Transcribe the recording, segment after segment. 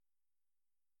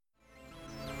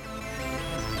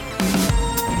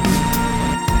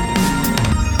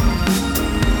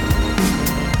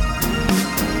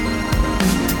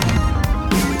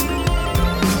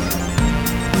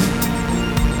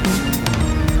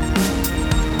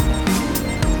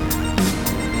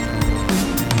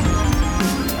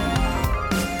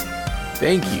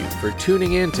Thank you for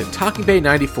tuning in to Talking Bay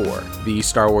 94, the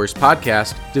Star Wars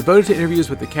podcast devoted to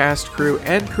interviews with the cast, crew,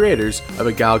 and creators of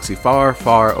a galaxy far,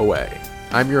 far away.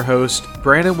 I'm your host,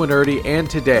 Brandon Winerdy, and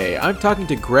today I'm talking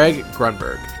to Greg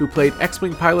Grunberg, who played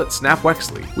X-Wing pilot Snap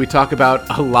Wexley. We talk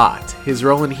about a lot: his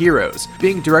role in Heroes,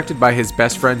 being directed by his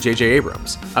best friend J.J.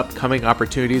 Abrams, upcoming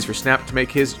opportunities for Snap to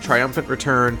make his triumphant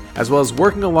return, as well as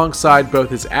working alongside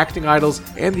both his acting idols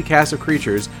and the cast of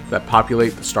creatures that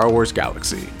populate the Star Wars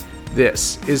galaxy.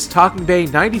 This is Talking Bay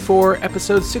 94,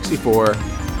 Episode 64,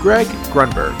 Greg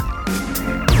Grunberg.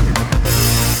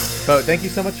 So thank you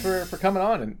so much for coming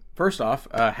on. And first off,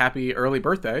 happy early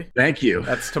birthday. Thank you.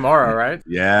 That's tomorrow, right?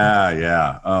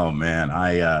 Yeah. Oh man,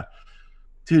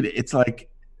 dude, it's like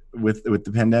with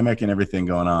the pandemic and everything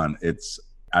going on,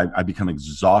 I become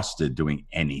exhausted doing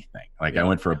anything. Like I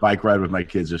went for a bike ride with my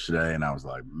kids yesterday, and I was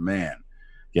like, man,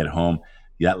 get home.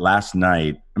 Yeah, last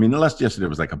night, yesterday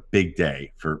was like a big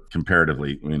day for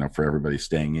comparatively, for everybody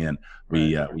staying in.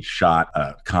 We shot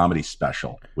a comedy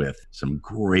special with some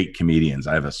great comedians.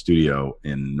 I have a studio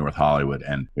in North Hollywood,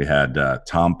 and we had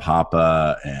Tom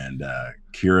Papa and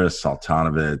Kira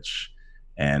Saltanovich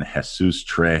and Jesus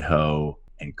Trejo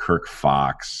and Kirk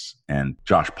Fox and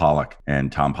Josh Pollock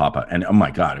and Tom Papa. And oh my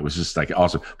God, it was just like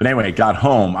awesome. But anyway, I got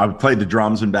home. I played the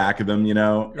drums in back of them,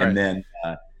 Right. and then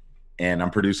and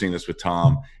I'm producing this with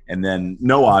Tom, and then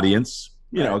no audience,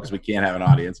 because we can't have an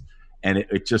audience. And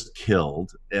it just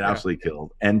killed. It absolutely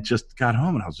killed. And just got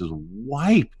home, and I was just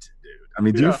wiped,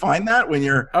 dude. Do you find that when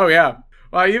you're... Oh, yeah.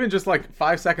 Well, even just like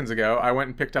 5 seconds ago, I went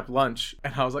and picked up lunch,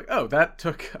 and I was like, oh, that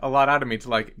took a lot out of me to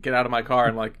like get out of my car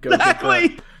and like go to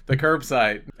the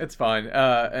curbside. It's fine.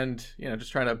 And,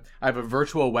 just trying to... I have a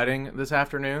virtual wedding this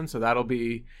afternoon, so that'll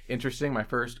be interesting. My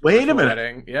first Wait a minute.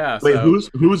 wedding. Yeah. Wait, so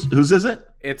whose is it?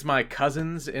 It's my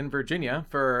cousin's in Virginia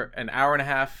for an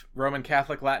hour-and-a-half Roman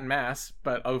Catholic Latin Mass,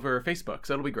 but over Facebook,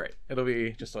 so it'll be great. It'll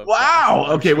be just a... Wow!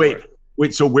 Okay, short.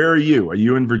 Wait, so where are you? Are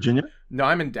you in Virginia? No,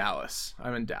 I'm in Dallas.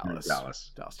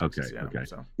 Dallas, Texas, okay.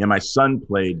 So. Yeah, my son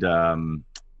played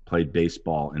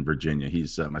baseball in Virginia.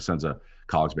 He's my son's a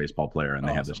college baseball player, and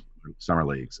they have this summer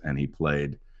leagues, and he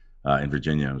played in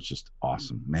Virginia. It was just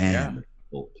awesome, man.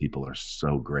 Yeah. People are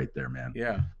so great there, man.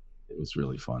 Yeah, it was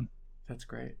really fun. That's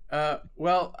great.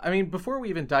 Well, before we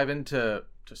even dive into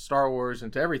Star Wars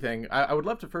and to everything, I would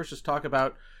love to first just talk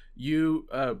about you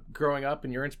growing up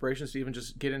and your inspirations to even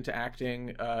just get into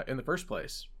acting in the first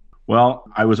place. Well,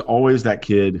 I was always that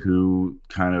kid who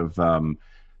kind of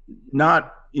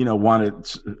wanted.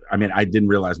 I didn't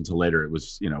realize until later it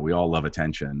was, we all love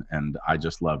attention, and I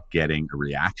just loved getting a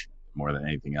reaction more than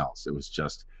anything else. It was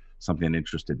just something that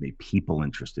interested me. People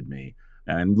interested me.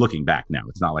 And looking back now,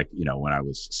 it's not like, when I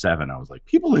was 7, I was like,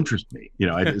 people interest me.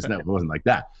 It wasn't like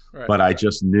that. Right. But I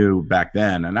just knew back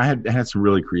then, and I had some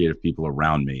really creative people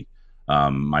around me.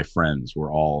 My friends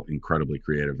were all incredibly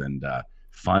creative and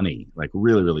funny, like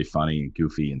really, really funny and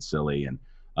goofy and silly. And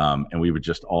we would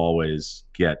just always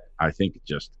get, I think,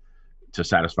 just to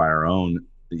satisfy our own,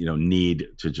 need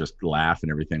to just laugh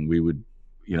and everything. We would,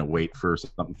 wait for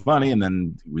something funny, and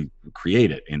then we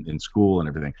create it in school and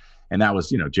everything. And that was,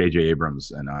 J.J.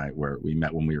 Abrams and I, where we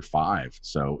met when we were 5.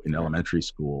 So in elementary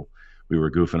school, we were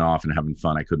goofing off and having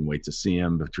fun. I couldn't wait to see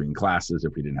him between classes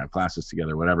if we didn't have classes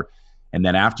together, whatever. And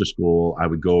then after school, I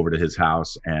would go over to his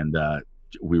house, and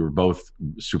we were both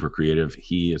super creative.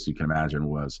 He, as you can imagine,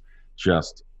 was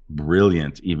just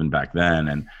brilliant even back then.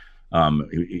 And,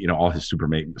 all his Super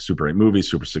 8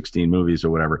 movies, Super 16 movies or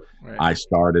whatever, right. I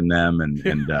starred in them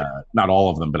and not all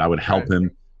of them, but I would help him.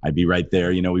 I'd be right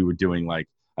there. We were doing like,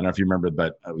 I don't know if you remember,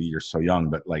 but you're so young,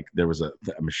 but like there was a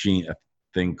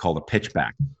thing called a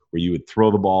pitchback where you would throw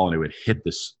the ball and it would hit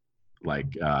this like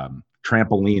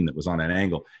trampoline that was on an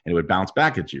angle, and it would bounce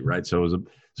back at you, right? So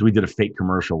so we did a fake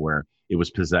commercial where it was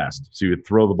possessed. So you would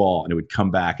throw the ball and it would come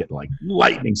back at like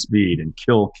lightning speed and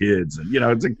kill kids, and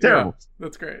it's like terrible. Yeah,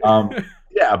 that's great.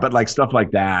 Yeah, but like stuff like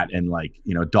that, and like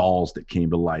dolls that came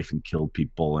to life and killed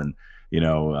people, and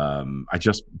I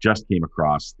just came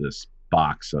across this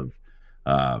box of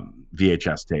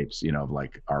VHS tapes, of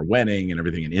like our wedding and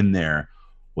everything, and in there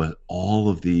was all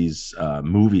of these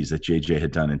movies that JJ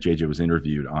had done, and JJ was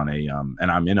interviewed on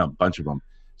and I'm in a bunch of them,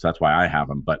 so that's why I have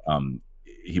them. But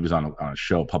he was on a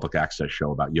show, public access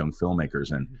show about young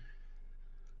filmmakers, and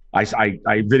I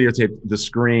videotaped the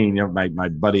screen. My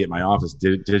buddy at my office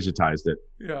digitized it.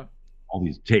 Yeah, all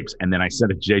these tapes, and then I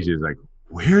sent it to JJ. He's like,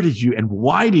 "Where did you and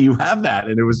why do you have that?"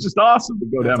 And it was just awesome to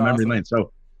go down memory lane.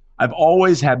 So I've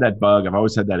always had that bug. I've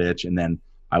always had that itch. And then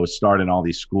I was starting all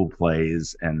these school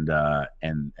plays and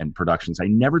productions. I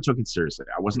never took it seriously.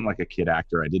 I wasn't like a kid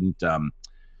actor. I didn't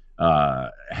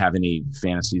have any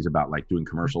fantasies about like doing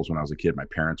commercials when I was a kid. My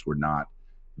parents were not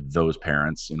those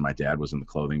parents. And my dad was in the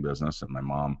clothing business, and my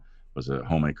mom was a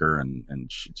homemaker,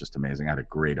 and she's just amazing. I had a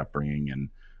great upbringing, and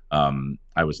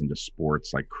I was into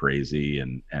sports like crazy,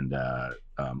 and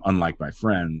unlike my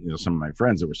friend, some of my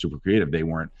friends that were super creative, they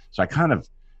weren't. So I kind of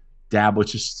dabble,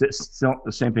 which is still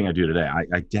the same thing I do today.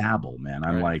 I dabble, man.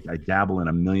 I'm Right. like, I dabble in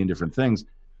a million different things.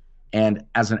 And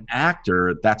as an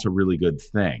actor, that's a really good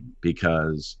thing,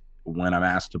 because when I'm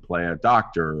asked to play a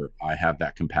doctor, I have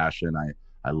that compassion.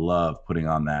 I love putting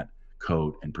on that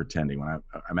coat and pretending. When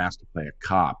I'm asked to play a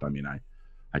cop, I mean,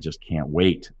 I just can't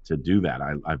wait to do that.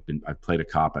 I've played a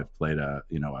cop, I've played an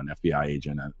FBI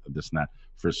agent, this and that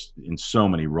in so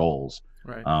many roles.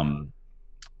 Right. Um,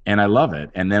 and I love it.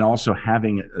 And then also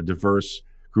having a diverse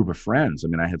group of friends. I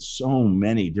mean, I had so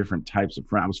many different types of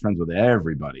friends. I was friends with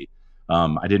everybody.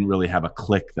 I didn't really have a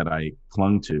clique that I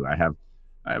clung to. I have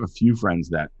a few friends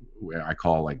that I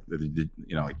call like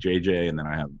like JJ, and then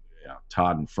I have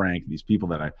Todd and Frank. These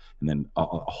people and then a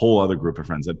whole other group of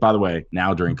friends that, by the way,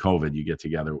 now during COVID, you get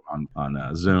together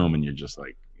on Zoom, and you're just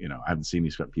like, I haven't seen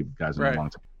these guys in a Right. long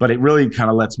time. But it really kind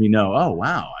of lets me know, oh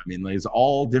wow, I mean, there's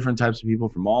all different types of people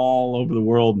from all over the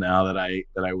world now that I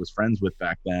was friends with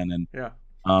back then, Yeah.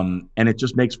 and it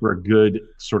just makes for a good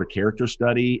sort of character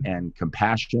study and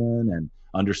compassion and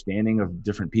understanding of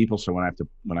different people. So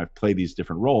when I play these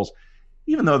different roles,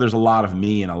 even though there's a lot of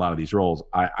me in a lot of these roles,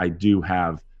 I do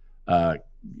have,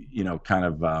 kind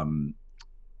of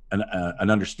an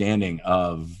understanding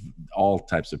of all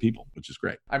types of people, which is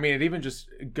great. I mean, it even just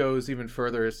goes even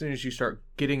further as soon as you start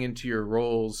getting into your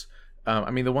roles.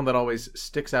 I mean, the one that always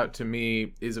sticks out to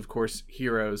me is, of course,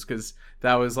 Heroes, because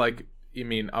that was like, I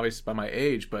mean, obviously by my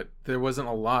age, but there wasn't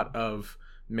a lot of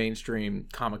mainstream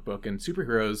comic book and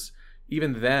superheroes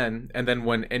even then. And then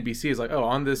when NBC is like, oh,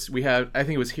 on this, we had, I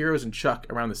think it was Heroes and Chuck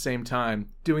around the same time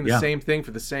doing the Yeah. same thing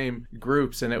for the same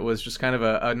groups. And it was just kind of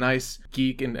a nice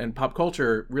geek and pop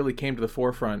culture really came to the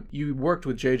forefront. You worked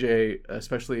with JJ,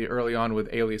 especially early on with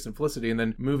Alias and Felicity, and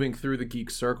then moving through the geek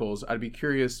circles. I'd be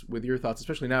curious with your thoughts,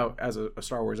 especially now as a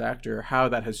Star Wars actor, how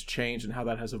that has changed and how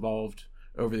that has evolved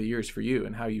over the years for you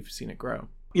and how you've seen it grow.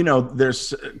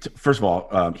 There's first of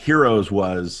all, Heroes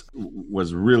was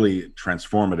really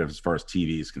transformative as far as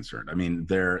TV is concerned. I mean,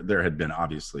 there had been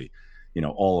obviously,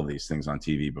 all of these things on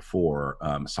TV before,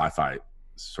 sci-fi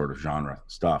sort of genre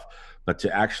stuff, but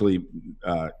to actually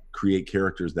create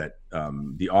characters that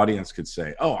the audience could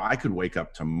say, oh, I could wake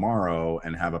up tomorrow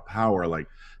and have a power like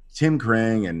Tim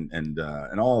Kring and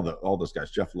all those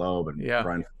guys, Jeff Loeb and Yeah.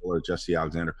 Brian Fuller, Jesse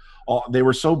Alexander, they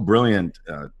were so brilliant.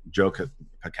 Joe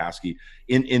Pakowski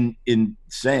in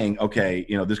saying, okay,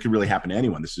 this could really happen to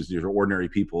anyone. These are ordinary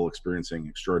people experiencing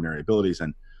extraordinary abilities,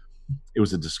 and it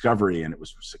was a discovery, and it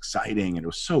was exciting, and it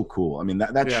was so cool. I mean,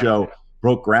 that Yeah. show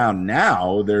broke ground.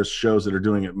 Now there's shows that are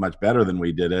doing it much better than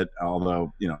we did it.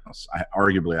 Although,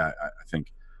 arguably, I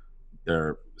think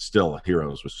they're still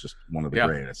Heroes was just one of the Yeah.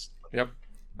 greatest. Yep.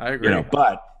 I agree.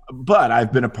 But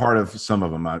I've been a part of some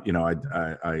of them. Like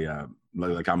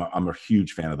I'm a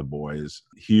huge fan of The Boys,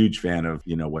 huge fan of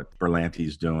what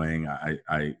Berlanti's doing.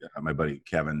 My buddy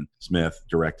Kevin Smith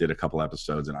directed a couple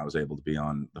episodes, and I was able to be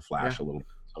on The Flash a little bit.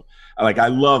 So I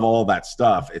love all that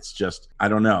stuff. It's just, I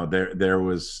don't know, there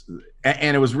was,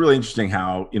 and it was really interesting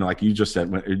how, like you just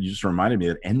said, you just reminded me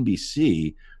that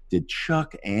NBC did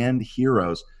Chuck and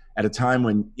Heroes at a time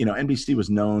when NBC was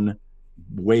known.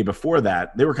 Way before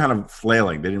that, they were kind of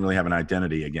flailing. They didn't really have an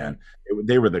identity again.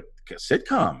 They were the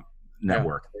sitcom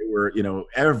network. They were,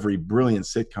 every brilliant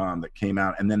sitcom that came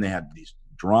out, and then they had these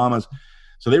dramas.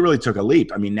 So they really took a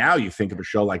leap. I mean, now you think of a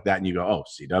show like that and you go, oh,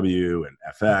 CW and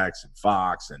FX and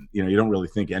Fox, and you don't really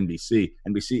think NBC.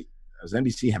 Does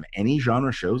NBC have any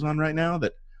genre shows on right now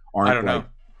that aren't I don't know. like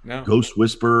No. Ghost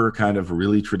Whisperer kind of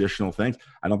really traditional things?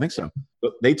 I don't think so.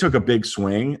 But they took a big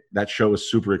swing. That show was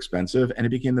super expensive, and it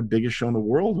became the biggest show in the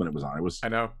world when it was on. It was I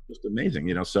know. just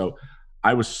amazing, So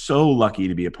I was so lucky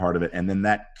to be a part of it. And then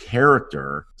that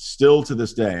character, still to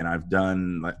this day, and I've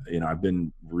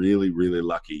been really, really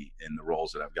lucky in the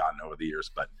roles that I've gotten over the years.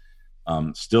 But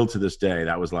still to this day,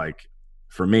 that was like,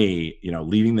 for me,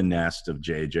 leaving the nest of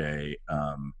JJ,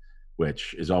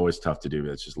 which is always tough to do.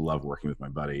 It's just love working with my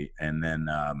buddy. And then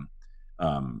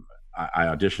I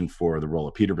auditioned for the role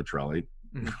of Peter Petrelli.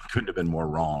 Couldn't have been more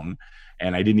wrong.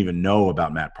 And I didn't even know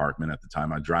about Matt Parkman at the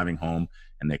time. I was driving home,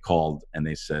 and they called and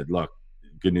they said, look,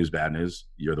 good news, bad news.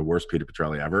 You're the worst Peter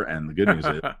Petrelli ever. And the good news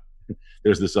is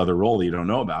there's this other role that you don't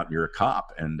know about. You're a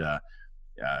cop. And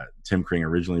Tim Kring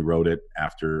originally wrote it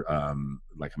after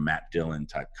like a Matt Dillon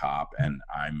type cop. And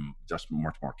I'm just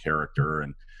much more character.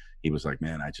 And he was like,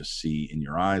 man, I just see in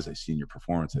your eyes, I see in your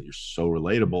performance that you're so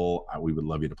relatable. We would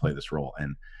love you to play this role.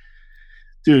 And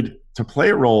dude, to play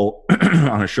a role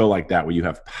on a show like that where you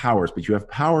have powers, but you have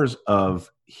powers of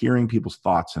hearing people's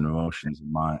thoughts and emotions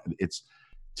and mind, it's,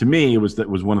 to me, it was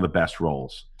one of the best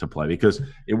roles to play, because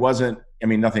it wasn't, I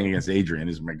mean, nothing against Adrian,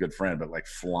 he's my good friend, but like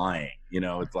flying,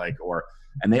 it's like,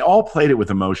 and they all played it with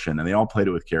emotion, and they all played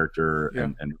it with character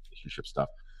and relationship stuff.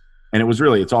 And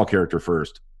it's all character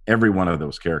first. Every one of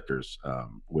those characters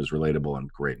was relatable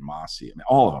and great. Mossy, I mean,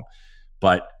 all of them.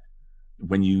 But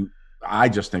I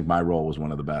just think my role was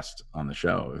one of the best on the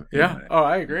show. Yeah. Oh,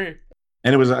 I agree.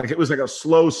 And it was like a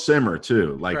slow simmer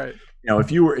too. Like, right.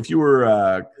 If you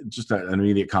were just an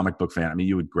immediate comic book fan, I mean,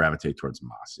 you would gravitate towards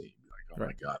Mossy. Like, oh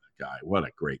right. My God, that guy, what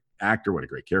a great actor, what a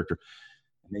great character.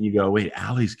 And then you go, wait,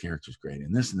 Allie's character's great,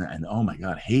 and this and that, and oh my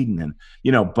God, Hayden, and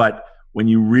but when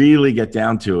you really get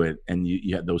down to it, and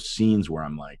you had those scenes where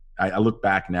I'm like, I look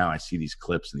back now, I see these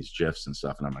clips and these GIFs and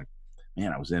stuff, and I'm like,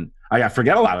 man, I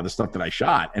forget a lot of the stuff that I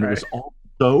shot, and right. It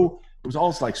was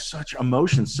all like such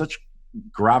emotion, such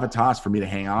gravitas for me to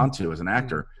hang on to as an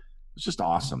actor. It's just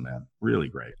awesome, man. Really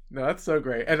great. No, that's so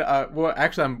great. And well,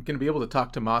 actually, I'm going to be able to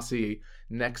talk to Mossy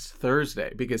next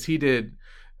Thursday, because he did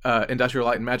Industrial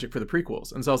Light and Magic for the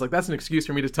prequels, and so I was like, that's an excuse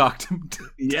for me to talk to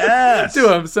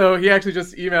him. So he actually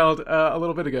just emailed a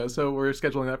little bit ago, so we're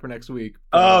scheduling that for next week.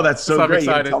 Oh, that's so great. You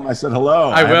can tell him I said hello.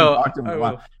 I will. Talked to him in a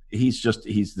while. He's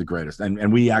the greatest.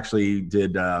 And we actually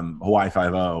did Hawaii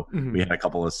Five-0. Mm-hmm. We had a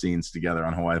couple of scenes together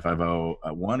on Hawaii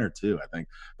Five-0, 1 or 2, I think,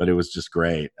 but it was just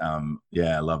great.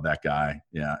 I love that guy.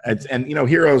 Yeah. And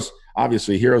Heroes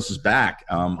is back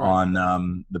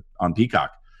on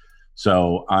Peacock.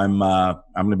 So I'm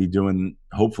going to be doing,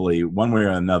 hopefully one way or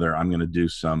another, I'm going to do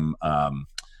some kind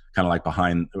of like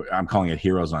I'm calling it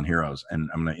Heroes on Heroes. And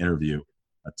I'm going to interview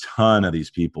a ton of these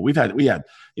people. We had,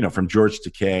 from George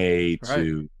Takei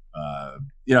to,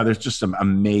 there's just some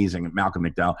amazing Malcolm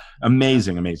McDowell,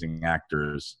 amazing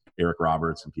actors, Eric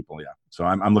Roberts and people. Yeah. So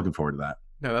I'm looking forward to that.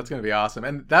 No, that's going to be awesome.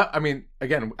 And that, I mean,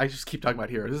 again, I just keep talking about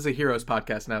Heroes. This is a Heroes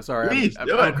podcast now. Sorry, I'm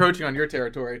encroaching on your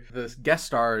territory. The guest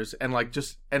stars and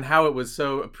and how it was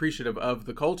so appreciative of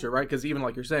the culture, right? Because even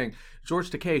like you're saying,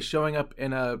 George Takei showing up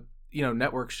in a,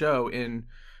 network show in,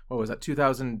 what was that,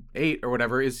 2008 or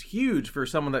whatever, is huge for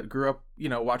someone that grew up,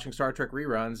 watching Star Trek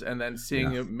reruns and then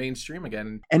seeing it mainstream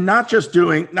again. And not just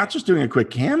doing a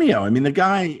quick cameo. I mean, the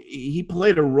guy, he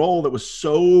played a role that was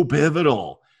so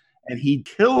pivotal, and he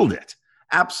killed it.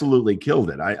 Absolutely killed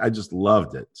it. I just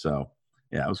loved it. So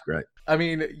yeah, it was great. I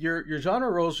mean, your genre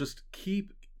roles just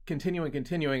keep continuing,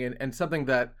 and something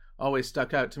that always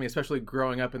stuck out to me, especially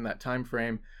growing up in that time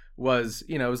frame, was,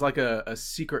 it was like a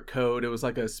secret code. It was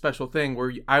like a special thing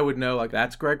where I would know, like,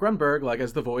 that's Greg Grunberg, like,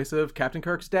 as the voice of Captain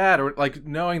Kirk's dad, or like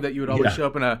knowing that you would always show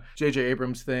up in a J.J.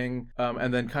 Abrams thing,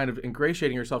 and then kind of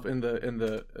ingratiating yourself in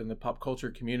the pop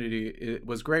culture community. It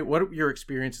was great. What are your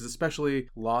experiences? Especially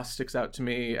Lost sticks out to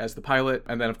me as the pilot,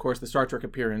 and then of course the Star Trek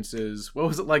appearances. What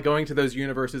was it like going to those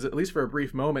universes, at least for a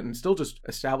brief moment, and still just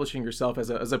establishing yourself as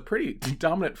a pretty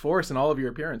dominant force in all of your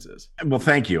appearances? Well,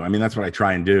 thank you. I mean, that's what I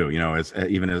try and do.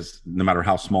 As no matter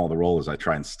how small the role is, I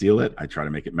try and steal it. I try to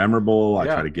make it memorable. I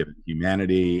try to give it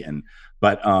humanity.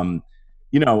 But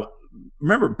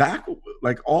remember back,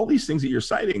 like all these things that you're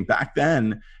citing back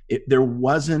then, there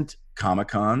wasn't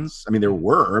Comic-Cons. I mean, there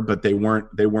were, but they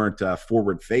weren't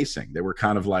forward facing. They were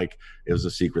kind of like, it was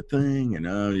a secret thing,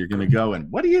 you're going to go,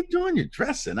 and what are you doing? You're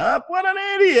dressing up. What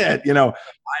an idiot.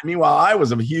 Meanwhile, I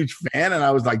was a huge fan, and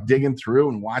I was like digging through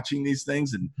and watching these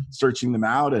things and searching them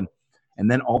out. And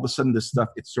then all of a sudden this stuff,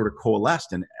 it sort of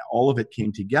coalesced, and all of it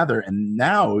came together. And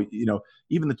now,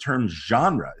 even the term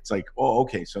genre, it's like, oh,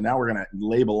 okay, so now we're going to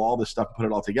label all this stuff, put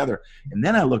it all together. And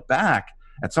then I look back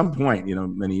at some point,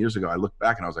 many years ago, I looked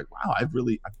back and I was like, wow, I've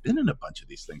been in a bunch of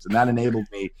these things. And that enabled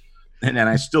me. And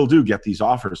I still do get these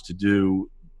offers to do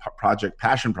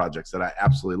passion projects that I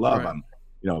absolutely love.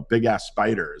 Right. Big Ass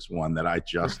Spider is one that I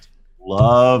just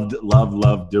loved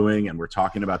doing. And we're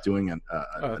talking about doing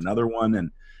another one.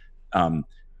 And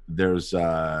there's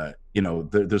a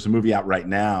movie out right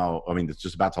now. I mean, it's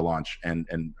just about to launch, and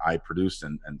I produced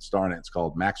and star in it. It's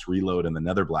called Max Reload and the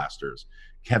Nether Blasters.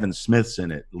 Kevin Smith's in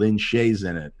it, Lynn Shay's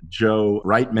in it, Joe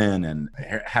Reitman and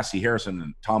Hassie Harrison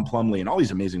and Tom Plumley and all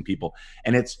these amazing people.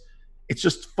 And it's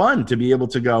just fun to be able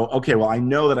to go, okay, well, I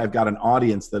know that I've got an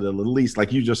audience that at least,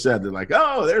 like you just said, they're like,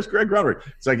 oh, there's Greg Grunberg.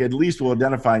 It's like, at least we'll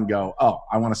identify and go, oh,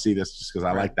 I want to see this just because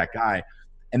I like that guy.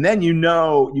 And then you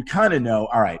kind of know,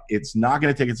 all right, it's not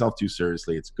going to take itself too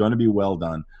seriously. It's going to be well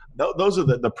done. Those are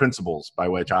the principles by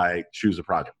which I choose a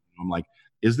project. I'm like,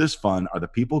 is this fun? Are the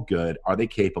people good? Are they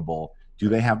capable? do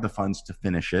they have the funds to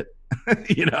finish it?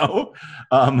 Because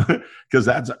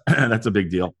that's a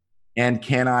big deal. And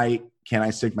can I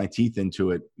sink my teeth into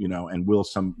it? And will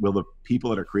the people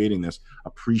that are creating this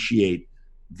appreciate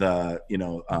the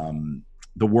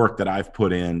work that I've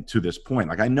put in to this point?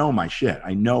 Like, I know my shit.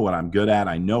 I know what I'm good at.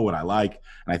 I know what I like.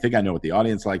 And I think I know what the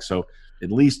audience likes. So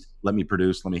at least let me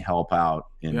produce, let me help out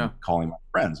in calling my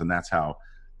friends. And that's how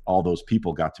all those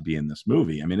people got to be in this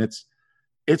movie. I mean,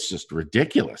 it's just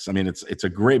ridiculous. I mean, it's a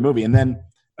great movie. And then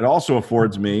it also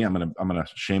affords me, I'm going to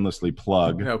shamelessly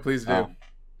plug. No, please do.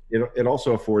 It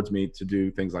also affords me to do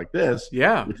things like this.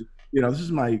 Yeah. Which, this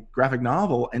is my graphic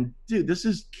novel, and dude, this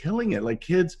is killing it. Like,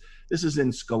 kids, this is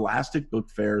in scholastic book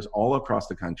fairs all across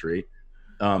the country.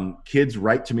 Kids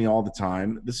write to me all the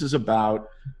time. This is about,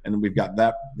 and we've got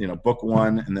that, book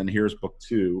 1, and then here's book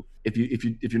 2.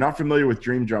 If you're not familiar with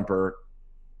Dream Jumper,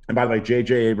 and by the way,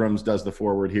 J.J. Abrams does the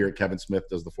foreword here. Kevin Smith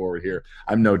does the foreword here.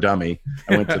 I'm no dummy.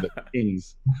 I went to the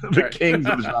kings, kings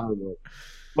of the genre world.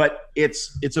 But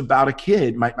it's about a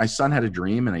kid. My son had a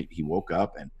dream, and he woke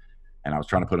up, and I was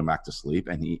trying to put him back to sleep,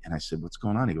 and I said, "What's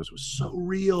going on?" He goes, "It was so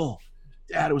real,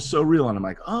 Dad. It was so real." And I'm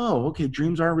like, "Oh, okay.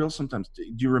 Dreams are real sometimes. Do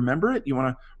you remember it? You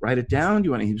want to write it down? He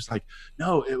was like,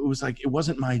 "No, it was like, it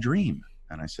wasn't my dream."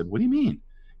 And I said, "What do you mean?"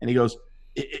 And he goes,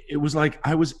 it was like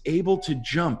I was able to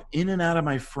jump in and out of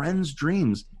my friends'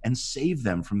 dreams and save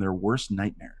them from their worst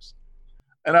nightmares."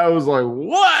 And I was like,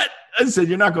 "What?" I said,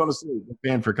 "You're not going to sleep. You're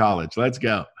paying for college. Let's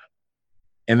go."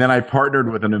 And then I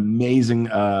partnered with an amazing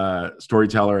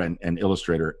storyteller and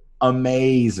illustrator.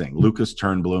 Amazing. Lucas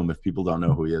Turnbloom. If people don't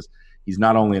know who he is, he's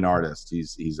not only an artist,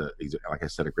 he's like I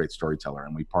said, a great storyteller.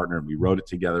 And we partnered, we wrote it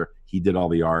together. He did all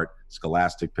the art.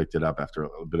 Scholastic picked it up after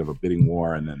a bit of a bidding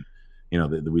war. And then,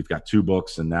 we've got 2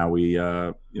 books, and now we,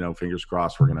 fingers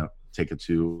crossed, we're going to take it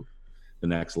to the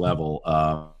next level,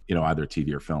 either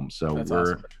TV or film. So that's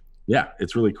awesome. Yeah,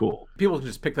 it's really cool. People can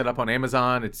just pick that up on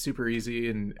Amazon. It's super easy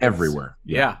and everywhere.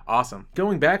 Yeah, awesome.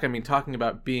 Going back, I mean, talking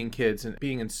about being kids and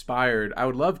being inspired, I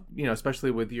would love,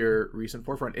 especially with your recent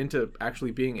forefront into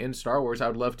actually being in Star Wars, I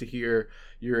would love to hear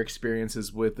your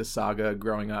experiences with the saga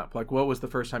growing up. Like, what was the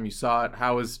first time you saw it?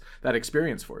 How was that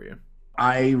experience for you?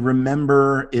 I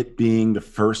remember it being the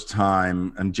first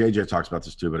time, and JJ talks about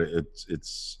this too, but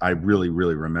it's I really,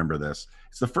 really remember this.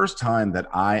 It's the first time that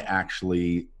I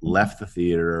actually left the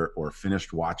theater or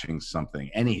finished watching something,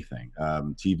 anything,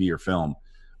 TV or film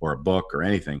or a book or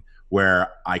anything,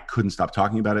 where I couldn't stop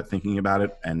talking about it, thinking about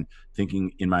it, and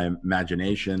thinking in my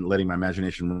imagination, letting my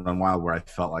imagination run wild, where I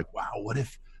felt like, wow, what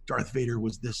if Darth Vader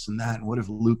was this and that? And what if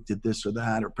Luke did this or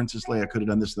that? Or Princess Leia could have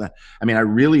done this and that. I mean, I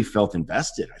really felt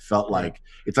invested. I felt like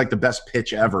it's like the best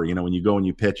pitch ever, when you go and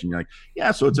you pitch and you're like,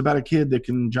 yeah, so it's about a kid that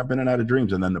can jump in and out of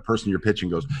dreams. And then the person you're pitching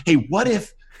goes, hey, what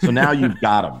if? So now you've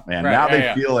got them, man. Now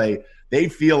they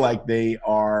feel like they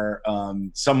are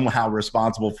somehow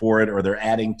responsible for it, or they're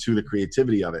adding to the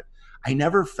creativity of it. I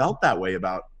never felt that way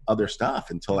about other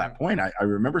stuff until that point. I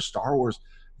remember Star Wars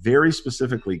very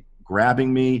specifically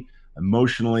grabbing me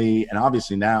emotionally, and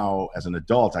obviously now as an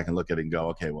adult I can look at it and go,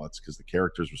 okay, well, it's because the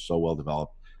characters were so well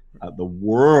developed, the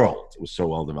world was so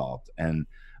well developed, and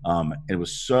it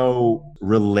was so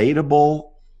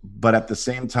relatable, but at the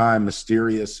same time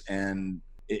mysterious, and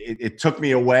it took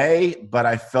me away, but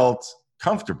I felt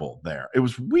comfortable there. It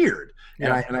was weird,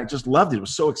 and I just loved it. It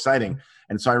was so exciting.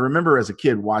 And so I remember as a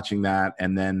kid watching that,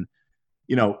 and then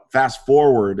fast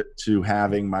forward to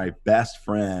having my best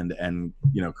friend and,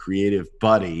 creative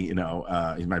buddy,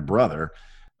 he's my brother,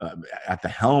 at the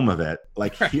helm of it,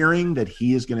 like hearing that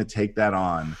he is going to take that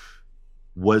on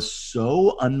was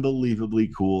so unbelievably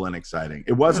cool and exciting.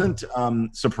 It wasn't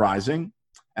surprising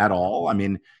at all. I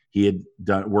mean, he had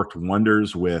worked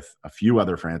wonders with a few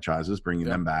other franchises, bringing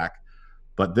them back,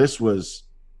 but this was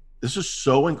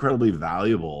so incredibly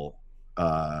valuable,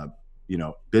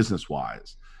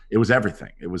 business-wise. It was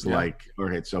everything. It was like,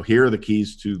 okay, so here are the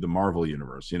keys to the Marvel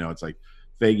universe. It's like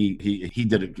Feige, he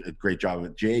did a great job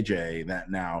with JJ,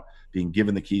 that now being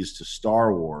given the keys to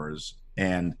Star Wars,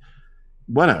 and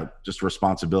what a just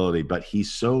responsibility. But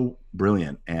he's so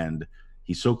brilliant, and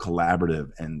he's so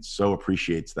collaborative, and so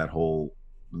appreciates that whole,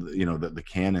 the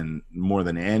canon more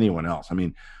than anyone else. I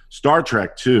mean, Star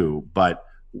Trek too, but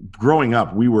growing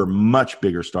up, we were much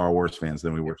bigger Star Wars fans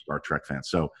than we were Star Trek fans.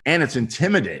 So, and it's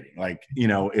intimidating. Like,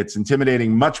 it's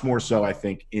intimidating much more so, I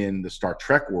think, in the Star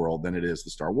Trek world than it is the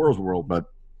Star Wars world. But,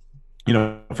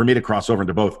 for me to cross over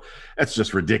into both, that's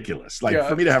just ridiculous. Like,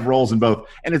 for me to have roles in both,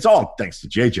 and it's all thanks to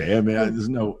JJ. I mean, there's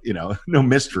no, no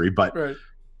mystery, but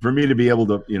for me to be able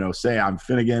to, say I'm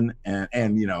Finnegan and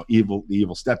the evil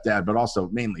stepdad, but also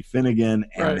mainly Finnegan,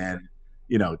 and then,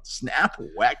 Snap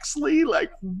Wexley,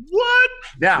 like what?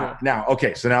 Now,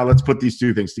 okay, so now let's put these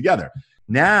two things together.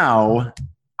 Now,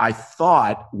 I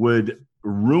thought would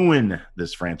ruin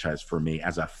this franchise for me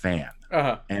as a fan.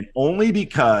 And only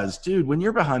because, dude, when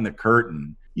you're behind the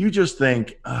curtain, you just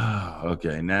think, oh,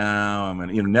 okay, now I'm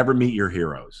going to, never meet your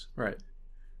heroes. Right.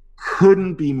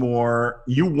 Couldn't be more.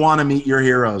 You want to meet your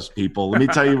heroes, people. Let me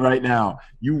tell you right now,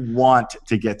 you want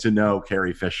to get to know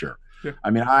Carrie Fisher. Yeah.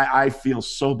 I mean, I feel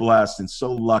so blessed and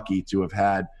so lucky to have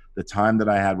had the time that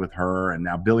I had with her. And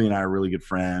now Billy and I are really good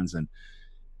friends. And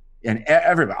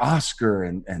everybody, Oscar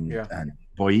and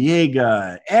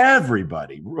Boyega,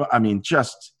 everybody. I mean,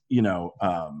 just,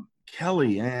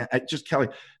 Kelly,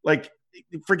 like,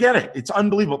 forget it. It's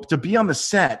unbelievable to be on the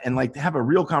set and like to have a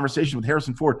real conversation with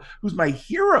Harrison Ford, who's my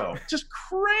hero. Just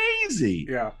crazy.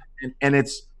 Yeah. And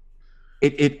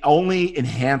it only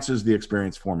enhances the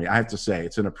experience for me. I have to say,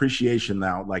 it's an appreciation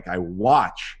now. Like I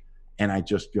watch and I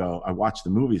watch the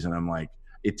movies and I'm like,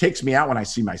 it takes me out when I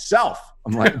see myself.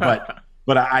 I'm like,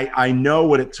 but I know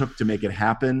what it took to make it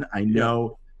happen. I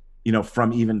know,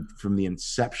 from the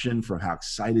inception, from how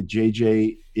excited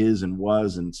JJ is and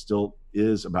was and still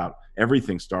is about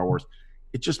everything Star Wars,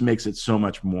 it just makes it so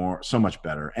much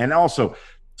better. And also,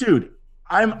 dude,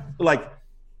 I'm like,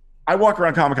 I walk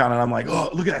around Comic-Con and I'm like, oh,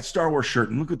 look at that Star Wars shirt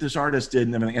and look what this artist did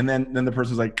and everything. And then the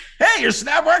person's like, hey, you're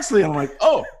Snap Wexley. And I'm like,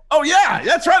 oh yeah,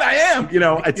 that's right, I am.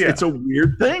 It's a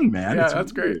weird thing, man. Yeah,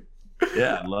 that's great.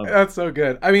 Yeah, I love it. That's so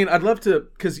good. I mean, I'd love to,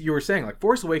 because you were saying like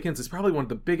Force Awakens is probably one of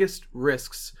the biggest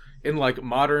risks in like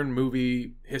modern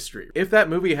movie history. If that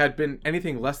movie had been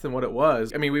anything less than what it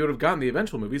was, I mean, we would have gotten the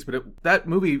eventual movies, but that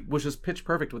movie was just pitch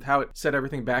perfect with how it set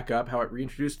everything back up, how it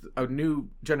reintroduced a new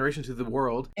generation to the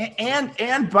world.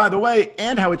 And by the way,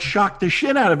 and how it shocked the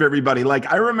shit out of everybody.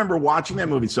 Like, I remember watching that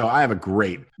movie. So I have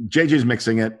JJ's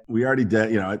mixing it. We already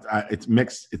did, it's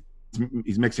mixed.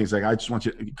 He's mixing. He's like, I just want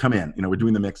you to come in. We're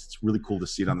doing the mix. It's really cool to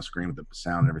see it on the screen with the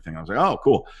sound and everything. I was like, oh,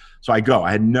 cool. So I go.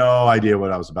 I had no idea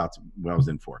what I was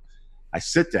in for. I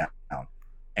sit down,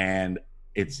 and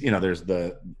it's there's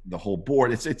the whole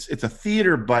board. It's a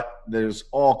theater, but there's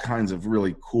all kinds of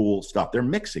really cool stuff. They're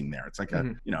mixing there. It's like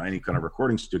any kind of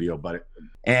recording studio,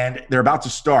 and they're about to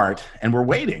start, and we're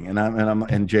waiting. And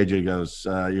JJ goes,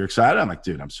 "You're excited?" I'm like,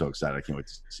 "Dude, I'm so excited! I can't wait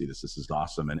to see this. This is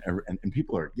awesome!" And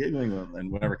people are giggling and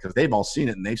whatever because they've all seen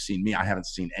it and they've seen me. I haven't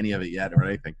seen any of it yet or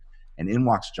anything. And in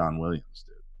walks John Williams,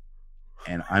 dude.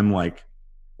 And I'm like,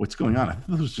 "What's going on?" I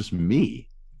thought it was just me.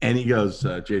 And he goes,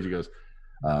 JJ goes,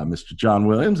 Mr. John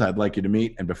Williams, I'd like you to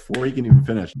meet. And before he can even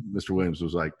finish, Mr. Williams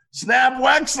was like, Snap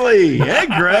Wexley. Hey,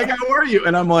 Greg, how are you?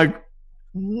 And I'm like,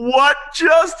 what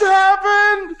just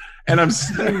happened? And I'm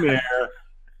sitting there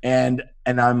and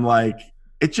I'm like,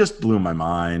 it just blew my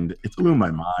mind. It blew my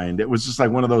mind. It was just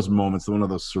like one of those moments, one of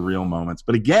those surreal moments.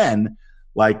 But again,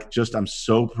 like just I'm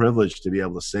so privileged to be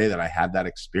able to say that I had that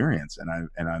experience and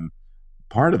I'm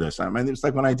part of this. I mean, it's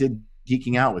like when I did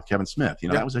Geeking Out with Kevin Smith,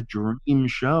 that was a dream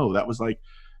show. That was like,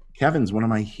 Kevin's one of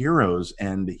my heroes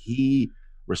and he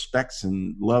respects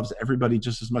and loves everybody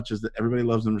just as much as everybody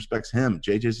loves and respects him.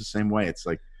 JJ's the same way. It's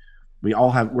like we're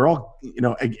all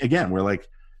again, we're like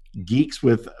geeks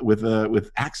with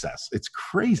access. It's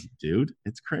crazy, dude.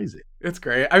 It's crazy. It's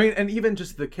great. I mean, and even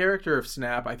just the character of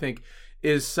Snap, I think,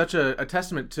 is such a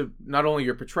testament to not only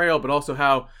your portrayal, but also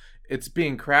how it's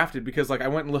being crafted, because like I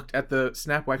went and looked at the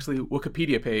Snap Wexley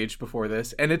Wikipedia page before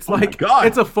this, and it's like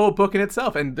it's a full book in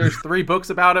itself, and there's 3 books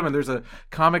about him, and there's a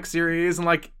comic series, and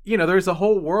like there's a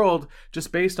whole world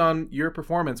just based on your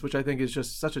performance, which I think is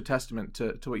just such a testament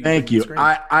to what you. Thank you.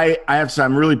 I have to say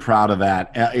I'm really proud of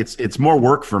that. It's more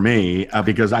work for me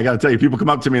because I got to tell you, people come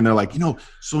up to me and they're like,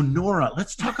 so Nora,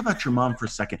 let's talk about your mom for a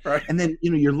second, right. And then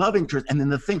your love interest, and then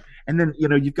the thing, and then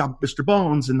you've got Mr.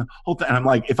 Bones and the whole thing, and I'm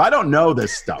like, if I don't know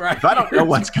this stuff. Right. If I don't know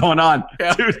what's going on,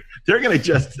 dude, they're going to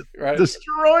just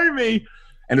destroy me.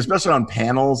 And especially on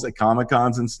panels at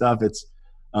Comic-Cons and stuff, it's,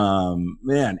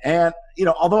 man. And,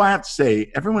 although I have to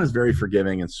say, everyone is very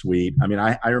forgiving and sweet. I mean,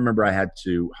 I remember I had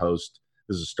to host,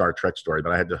 this is a Star Trek story,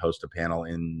 but I had to host a panel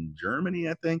in Germany,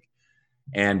 I think.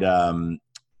 And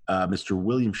Mr.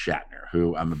 William Shatner,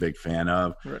 who I'm a big fan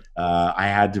of, I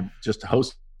had to just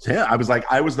host him. I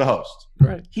was the host.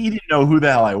 Right. He didn't know who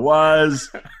the hell I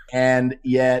was. And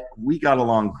yet we got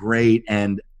along great.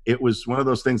 And it was one of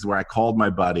those things where I called my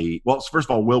buddy. Well, first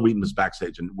of all, Will Wheaton was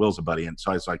backstage and Will's a buddy. And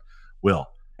so I was like, Will.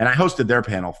 And I hosted their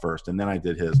panel first and then I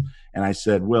did his. And I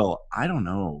said, Will, I don't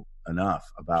know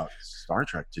enough about Star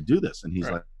Trek to do this. And he's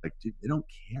like, dude, they don't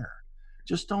care.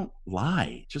 Just don't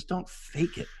lie. Just don't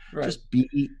fake it. Right. Just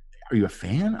be are you a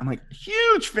fan? I'm like,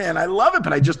 huge fan. I love it.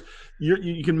 But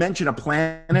you can mention a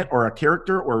planet or a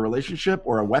character or a relationship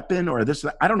or a weapon or this.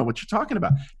 I don't know what you're talking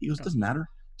about. He goes, doesn't matter.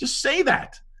 Just say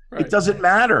that. Right. It doesn't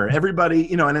matter.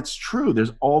 Everybody, and it's true.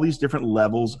 There's all these different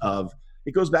levels of,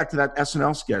 it goes back to that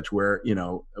SNL sketch where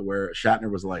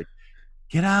Shatner was like,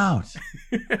 get out,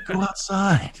 go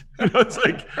outside. It's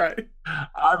like, right.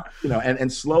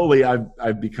 And slowly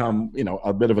I've become,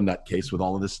 a bit of a nutcase with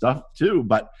all of this stuff too.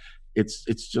 But it's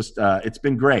just, it's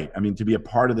been great. I mean, to be a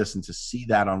part of this and to see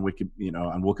that on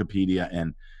Wikipedia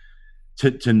and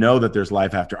to know that there's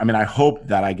life after. I mean, I hope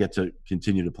that I get to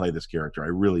continue to play this character. I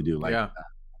really do. Like, I'm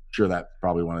sure that's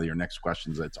probably one of your next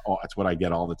questions. It's what I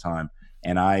get all the time.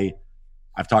 And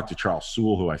I've talked to Charles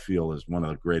Soule, who I feel is one of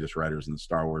the greatest writers in the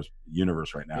Star Wars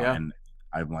universe right now. Yeah. And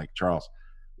I'm like, Charles,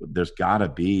 there's got to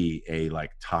be a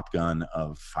like Top Gun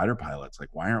of fighter pilots. Like,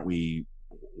 why aren't we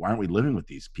living with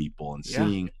these people and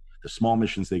seeing the small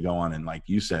missions they go on? And like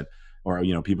you said, or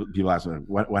people ask me,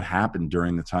 what happened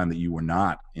during the time that you were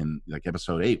not in like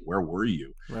episode 8? Where were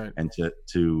you? Right. And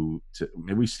to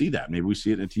maybe we see that. Maybe we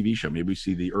see it in a TV show. Maybe we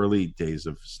see the early days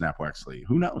of Snap Wexley.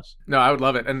 Who knows? No, I would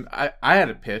love it. And I had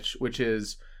a pitch, which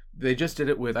is they just did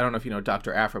it with, I don't know if you know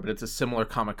Dr. Aphra, but it's a similar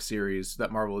comic series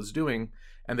that Marvel is doing.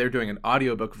 And they're doing an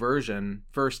audiobook version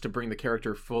first to bring the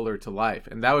character fuller to life.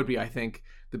 And that would be, I think,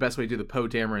 the best way to do the Poe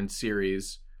Dameron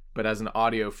series, but as an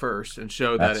audio first and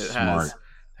show that it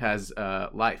has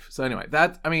life. So anyway,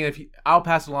 I'll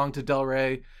pass it along to Del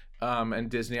Rey and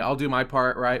Disney. I'll do my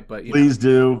part, right? But please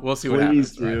do. We'll see what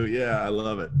happens. Please do. Right? Yeah, I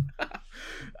love it.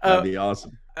 That'd be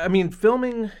awesome. I mean,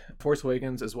 filming Force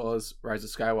Awakens as well as Rise of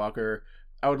Skywalker,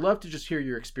 I would love to just hear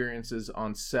your experiences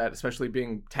on set, especially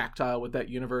being tactile with that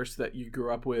universe that you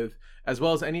grew up with, as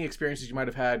well as any experiences you might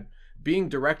have had being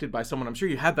directed by someone. I'm sure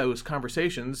you had those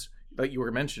conversations like you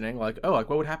were mentioning, like, oh, like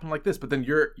what would happen like this? But then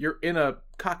you're in a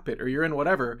cockpit or you're in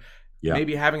whatever,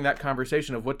 maybe having that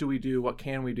conversation of what do we do? What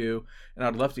can we do? And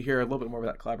I'd love to hear a little bit more of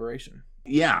that collaboration.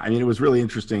 Yeah. I mean, it was really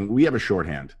interesting. We have a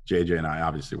shorthand. JJ and I,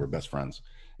 obviously we're best friends.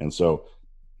 And so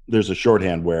there's a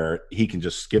shorthand where he can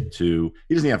just skip to,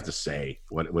 he doesn't have to say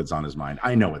what's on his mind.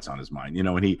 I know what's on his mind,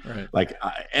 and he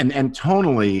and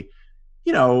tonally,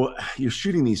 you're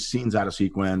shooting these scenes out of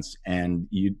sequence and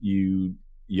you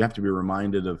have to be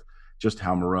reminded of just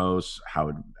how morose,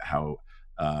 how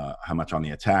much on the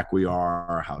attack we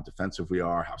are, how defensive we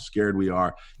are, how scared we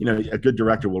are. A good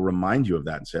director will remind you of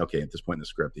that and say, okay, at this point in the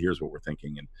script, here's what we're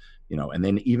thinking. And, and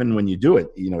then even when you do it,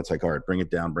 it's like, all right, bring it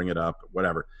down, bring it up,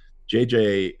 whatever.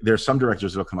 JJ, there's some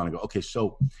directors that'll come on and go, okay,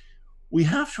 so we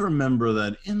have to remember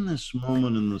that in this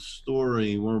moment in the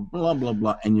story, we're blah, blah,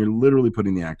 blah. And you're literally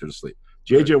putting the actor to sleep.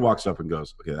 JJ walks up and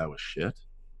goes, okay, that was shit.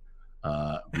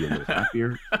 Be a little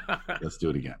happier. Let's do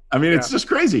it again. I mean, it's just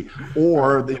crazy.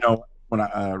 Or, when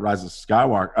Rise of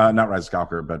Skywalker, not Rise of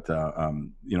Skywalker, but,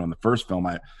 in the first film,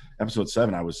 episode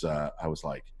 7, I was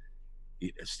like,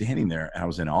 standing there and I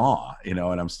was in awe, and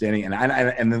I'm standing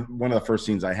and then one of the first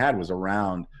scenes I had was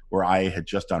around where I had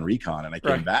just done recon and I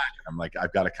came back and I'm like,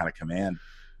 I've got to kind of command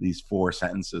these 4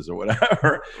 sentences or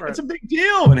whatever. Right. It's a big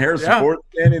deal. And Harrison Ford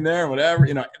standing there and whatever,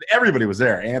 everybody was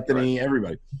there, Anthony,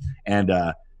 everybody. And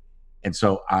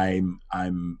so I'm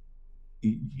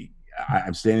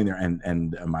standing there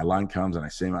and my line comes and I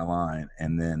say my line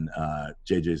and then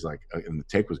JJ's like, and the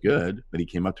take was good, but he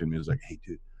came up to me and was like, hey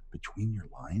dude, between your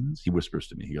lines, he whispers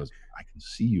to me, he goes, I can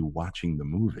see you watching the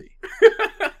movie.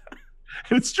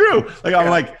 And it's true. Like,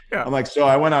 I'm like, so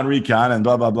I went on recon and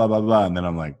blah, blah, blah, blah, blah. And then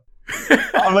I'm like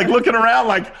looking around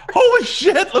like, holy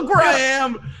shit, look where I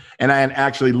am. And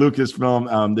actually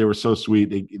Lucasfilm, they were so sweet.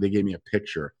 They gave me a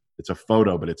picture. It's a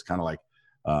photo, but it's kind of like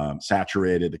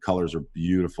saturated. The colors are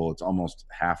beautiful. It's almost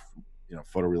half,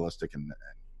 photorealistic and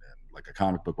like a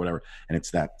comic book, whatever. And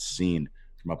it's that scene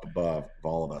from up above of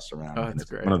all of us around. Oh, that's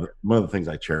great. One of the things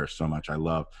I cherish so much. I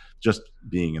love just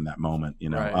being in that moment,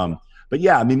 Right. But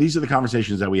yeah, I mean, these are the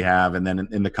conversations that we have. And then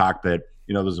in the cockpit,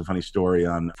 there's a funny story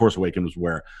on Force Awakens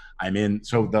where I'm in.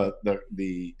 So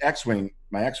the X-Wing,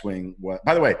 my X-Wing,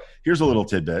 by the way, here's a little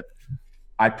tidbit.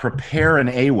 I prepare an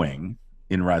A-Wing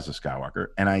in Rise of Skywalker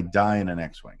and I die in an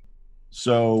X-Wing.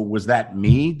 So was that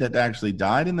me that actually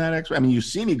died in that X-Wing? I mean, you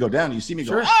see me go down, you see me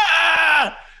go,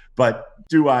 ah! But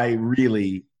do I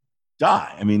really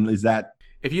die? I mean, is that...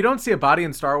 If you don't see a body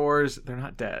in Star Wars, they're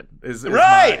not dead.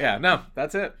 Right.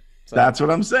 That's it. So. That's what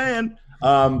I'm saying.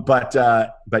 But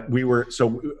we were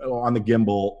on the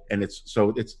gimbal and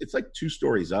it's like 2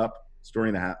 stories up, story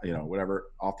and a half, whatever,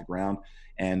 off the ground.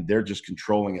 And they're just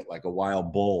controlling it like a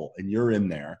wild bull and you're in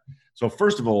there. So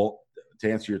first of all,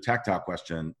 to answer your tactile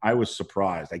question, I was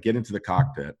surprised. I get into the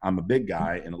cockpit. I'm a big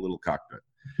guy in a little cockpit.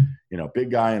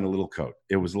 big guy in a little coat.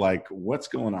 It was like, what's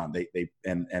going on?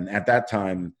 And at that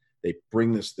time they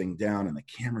bring this thing down and the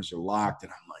cameras are locked,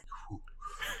 and I'm like, whew.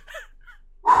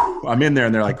 I'm in there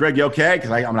and they're like, Greg, you okay?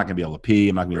 Because I'm not gonna be able to pee.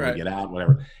 I'm not gonna be able to get out,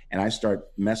 whatever. And I start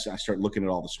looking at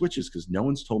all the switches because no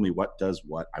one's told me what does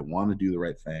what. I want to do the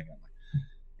right thing.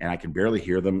 And I can barely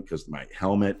hear them because my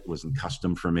helmet wasn't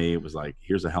custom for me. It was like,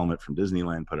 here's a helmet from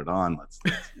Disneyland, put it on. Let's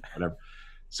whatever.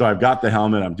 So I've got the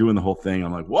helmet. I'm doing the whole thing.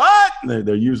 I'm like, what? And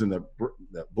they're using the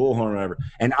bullhorn or whatever.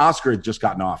 And Oscar had just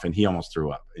gotten off, and he almost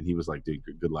threw up. And he was like, dude,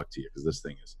 good luck to you, because this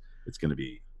thing it's going to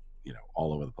be,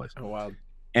 all over the place. Oh, wow.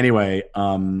 Anyway,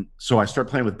 so I start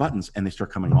playing with buttons, and they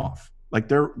start coming off. Like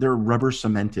they're rubber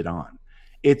cemented on.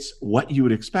 It's what you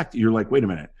would expect. You're like, wait a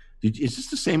minute. Is this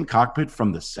the same cockpit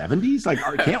from the 70s? Like,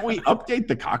 can't we update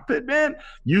the cockpit, man?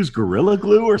 Use Gorilla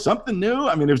Glue or something new?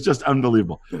 I mean, it was just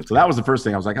unbelievable. So that was the first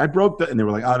thing. I was like, I broke and they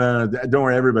were like, oh, no, don't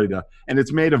worry, everybody does. And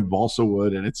it's made of balsa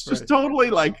wood, and it's just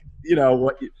totally like,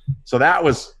 so that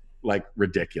was like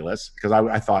ridiculous, because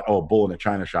I thought, oh, bull in a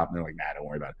China shop. And they're like, nah, don't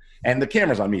worry about it. And the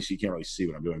camera's on me, so you can't really see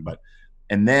what I'm doing.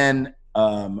 And then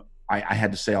I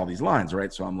had to say all these lines,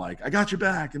 right? So I'm like, I got your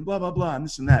back, and blah, blah, blah, and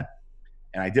this and that.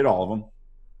 And I did all of them.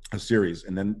 A series,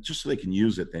 and then just so they can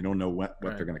use it, they don't know what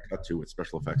they're going to cut to with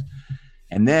special effects.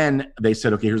 And then they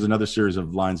said, okay, here's another series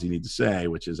of lines you need to say,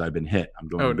 which is, I've been hit, I'm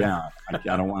going down, I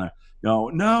don't want to,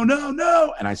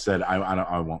 no. And I said,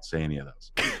 I won't say any of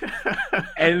those.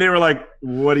 And they were like,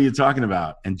 what are you talking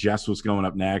about? And Jess was going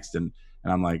up next, and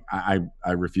I'm like,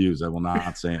 I refuse, I will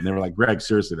not say it. And they were like, Greg,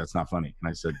 seriously, that's not funny. And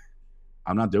I said,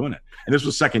 I'm not doing it. And this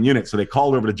was second unit. So they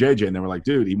called over to JJ, and they were like,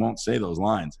 dude, he won't say those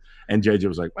lines. And JJ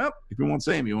was like, well, if he won't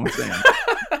say him, he won't say him.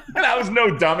 And I was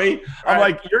no dummy. I'm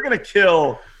like, you're going to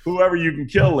kill whoever you can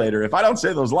kill later. If I don't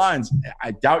say those lines,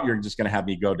 I doubt you're just going to have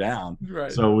me go down.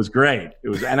 Right. So it was great.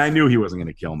 And I knew he wasn't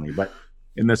going to kill me. But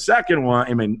in the second one,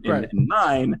 in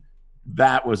 9,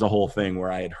 that was a whole thing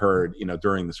where I had heard,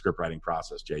 during the script writing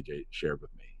process, JJ shared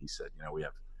with me. He said,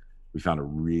 we found a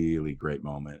really great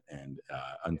moment, and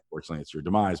unfortunately it's your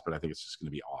demise, but I think it's just going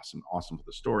to be awesome for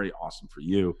the story, awesome for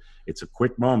you. It's a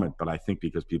quick moment, but I think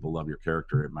because people love your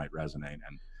character, it might resonate,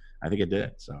 and I think it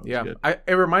did. So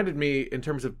it reminded me, in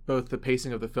terms of both the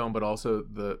pacing of the film, but also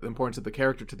the importance of the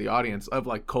character to the audience, of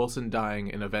like Coulson dying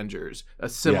in Avengers, a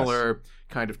similar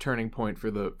kind of turning point for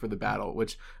the battle.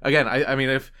 Which again, I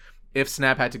mean, if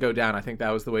Snap had to go down, I think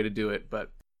that was the way to do it,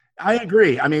 but. I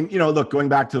agree. I mean, look, going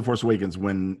back to The Force Awakens,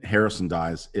 when Harrison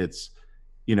dies, it's,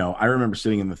 I remember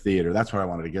sitting in the theater. That's what I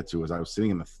wanted to get to, was I was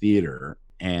sitting in the theater,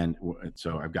 and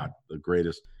so I've got the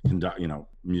greatest,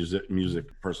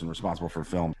 music person responsible for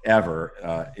film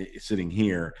ever sitting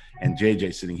here, and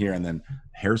JJ sitting here, and then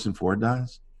Harrison Ford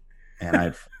dies,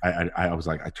 and I was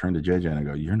like, I turned to JJ and I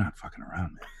go, you're not fucking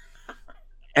around, man.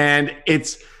 And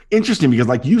it's interesting because,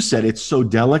 like you said, it's so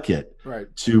delicate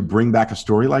to bring back a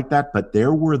story like that. But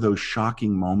there were those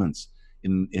shocking moments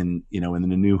in The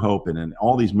New Hope and in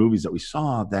all these movies that we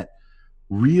saw that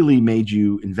really made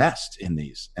you invest in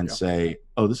these and say,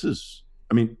 oh,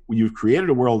 you've created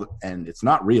a world and it's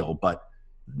not real, but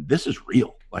this is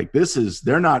real. Like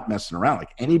they're not messing around.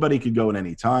 Like anybody could go at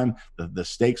any time. The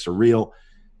stakes are real.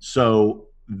 So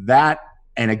that,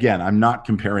 and again, I'm not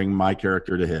comparing my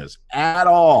character to his at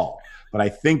all. But I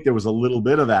think there was a little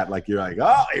bit of that. Like, you're like,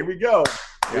 oh, here we go.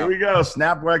 Here we go.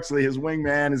 Snap Wexley, his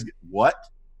wingman is what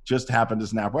just happened to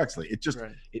Snap Wexley. It just,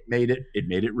 it made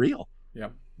it real. Yeah.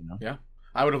 Yeah.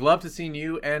 I would have loved to seen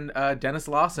you and Dennis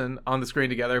Lawson on the screen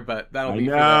together, but that'll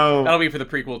be for the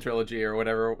prequel trilogy or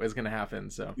whatever is going to happen.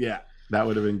 So yeah, that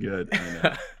would have been good.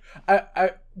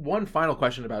 I one final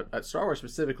question about Star Wars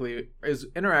specifically is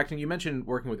interacting. You mentioned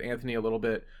working with Anthony a little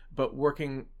bit, but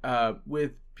working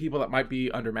with people that might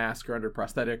be under mask or under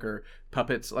prosthetic or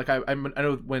puppets. Like I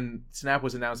know when Snap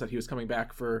was announced that he was coming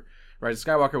back for Rise of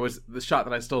Skywalker, was the shot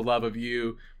that I still love of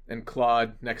you and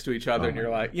Claude next to each other, and you're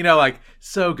like,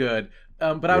 so good.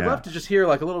 But I would love to just hear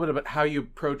like a little bit about how you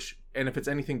approach, and if it's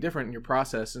anything different in your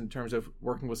process in terms of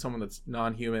working with someone that's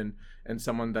non-human and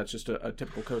someone that's just a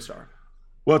typical co-star.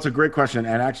 Well, it's a great question,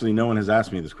 and actually, no one has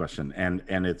asked me this question, and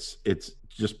it's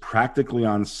just practically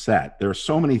on set. There are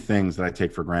so many things that I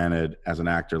take for granted as an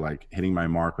actor, like hitting my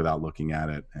mark without looking at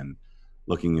it, and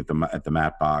looking at the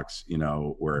matte box,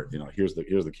 where here's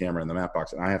the camera in the matte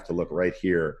box, and I have to look right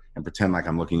here and pretend like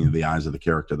I'm looking into the eyes of the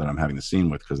character that I'm having the scene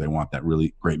with, because they want that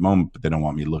really great moment, but they don't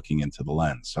want me looking into the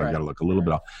lens. So I got to look a little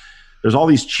bit off. There's all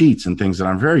these cheats and things that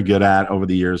I'm very good at over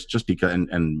the years, just because,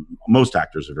 and most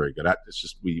actors are very good at. It's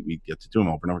just we get to do them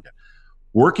over and over again.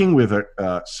 Working with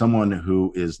someone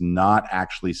who is not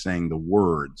actually saying the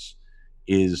words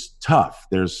is tough.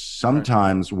 There's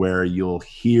sometimes where you'll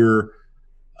hear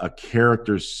a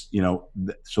character's,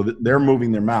 so that they're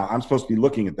moving their mouth. I'm supposed to be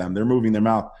looking at them. They're moving their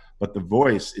mouth, but the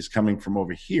voice is coming from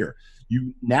over here.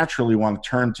 You naturally want to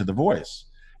turn to the voice.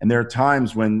 And there are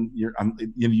times when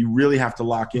you really have to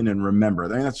lock in and remember. I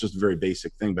mean, that's just a very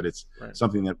basic thing, but it's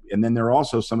something that, and then there are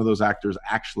also some of those actors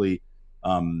actually,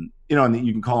 and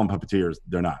you can call them puppeteers.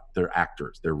 They're not, they're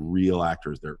actors. They're real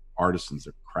actors. They're artisans.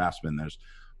 They're craftsmen. There's,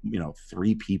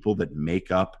 3 people that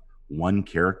make up one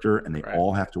character, and they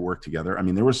all have to work together. I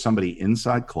mean, there was somebody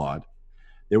inside Claude,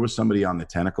 there was somebody on the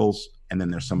tentacles, and then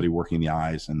there's somebody working the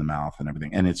eyes and the mouth and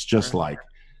everything. And it's just like,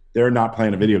 they're not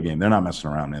playing a video game. They're not messing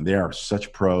around, man. They are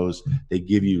such pros. They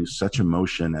give you such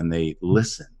emotion, and they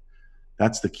listen.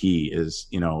 That's the key. Is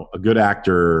a good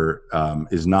actor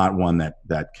is not one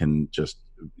that can just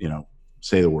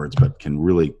say the words, but can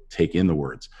really take in the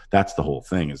words. That's the whole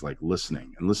thing. Is like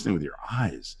listening with your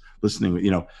eyes. Listening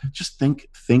with just think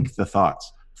the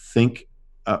thoughts. Think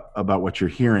about what you're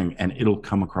hearing, and it'll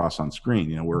come across on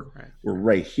screen. We're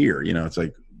right here. It's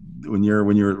like when you're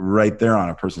right there on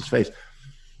a person's face.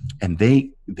 And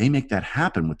they make that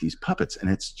happen with these puppets, and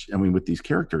with these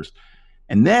characters.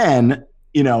 And then,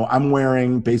 I'm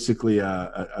wearing basically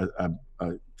a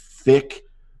thick,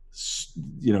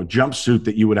 jumpsuit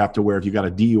that you would have to wear if you got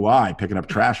a DUI picking up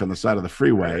trash on the side of the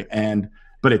freeway.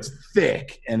 But it's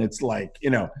thick, and it's like,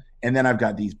 and then I've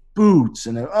got these boots,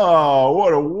 and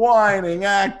what a whining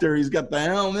actor. He's got the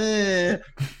helmet.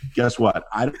 Guess what?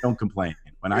 I don't complain.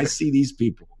 When I see these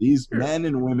people, these men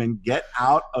and women get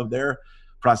out of their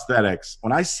prosthetics,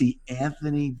 when I see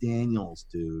Anthony Daniels,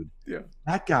 dude,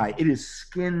 that guy, it is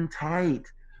skin tight.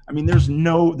 I mean, there's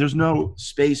no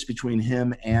space between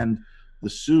him and the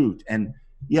suit. And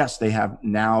yes, they have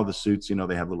now the suits,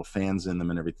 they have little fans in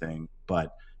them and everything,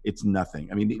 but it's nothing.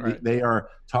 I mean, they are,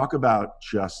 talk about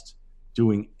just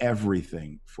doing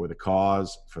everything for the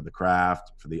cause, for the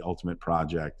craft, for the ultimate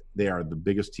project. They are the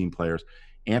biggest team players.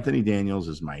 Anthony Daniels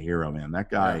is my hero, man. That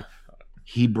guy,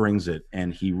 he brings it,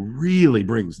 and he really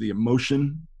brings the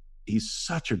emotion. He's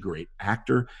such a great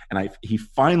actor, and he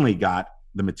finally got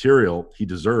the material he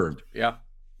deserved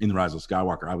in The Rise of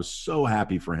Skywalker. I was so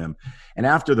happy for him. And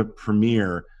after the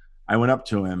premiere, I went up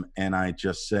to him and I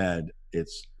just said,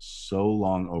 it's so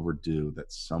long overdue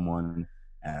that someone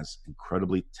as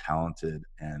incredibly talented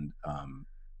and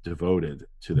devoted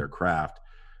to their craft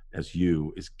as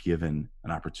you is given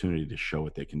an opportunity to show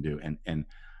what they can do. And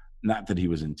not that he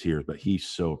was in tears, but he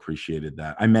so appreciated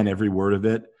that. I meant every word of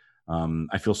it.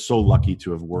 I feel so lucky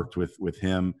to have worked with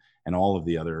him and all of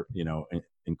the other,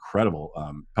 incredible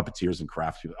puppeteers and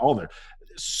craft people. All there,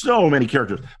 so many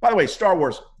characters. By the way, Star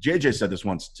Wars. JJ said this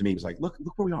once to me. He was like, "Look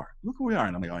where we are. Look where we are."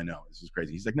 And I'm like, "Oh, I know. This is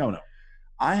crazy." He's like, "No.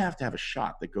 I have to have a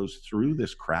shot that goes through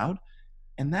this crowd,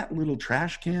 and that little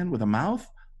trash can with a mouth.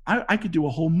 I could do a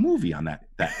whole movie on that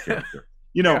character.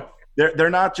 They're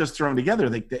not just thrown together.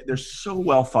 They're so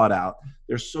well thought out.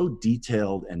 They're so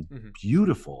detailed and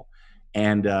beautiful.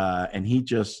 And he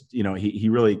just, he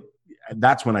really,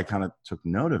 that's when I kind of took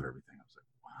note of everything. I was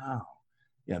like, wow,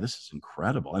 yeah, this is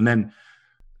incredible. And then,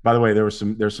 by the way, there's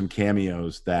some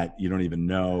cameos that you don't even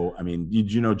know. I mean,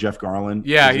 did you know Jeff Garland?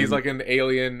 Yeah, he's like an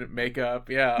alien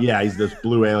makeup. Yeah, he's this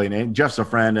blue alien. And Jeff's a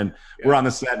friend, and we're on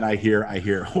the set, and I hear,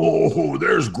 oh,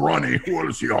 there's Grunny. What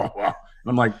is he? And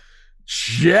I'm like,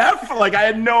 Jeff? Like, I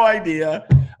had no idea.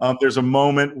 There's a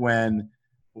moment when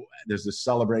there's this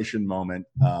celebration moment.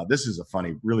 This is a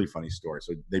really funny story.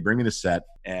 So they bring me to set,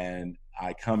 and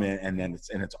I come in, and then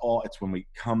it's when we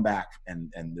come back,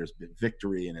 and there's been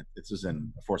victory, and this is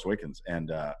in Force Awakens,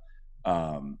 and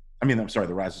I'm sorry,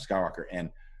 The Rise of Skywalker,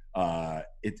 and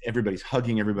everybody's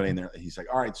hugging everybody in there. He's like,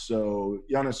 all right, so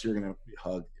Giannis, you're gonna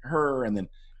hug her, and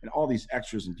all these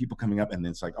extras and people coming up, and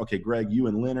then it's like, okay, Greg, you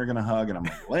and Lynn are gonna hug, and I'm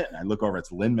like, Lynn. I look over,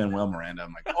 it's Lin-Manuel Miranda.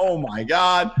 I'm like, oh my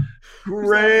God,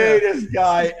 greatest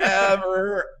guy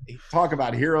ever. Talk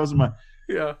about heroes.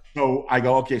 Yeah. So I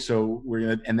go, okay, so we're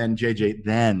gonna, and then JJ,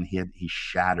 then he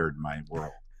shattered my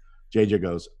world. JJ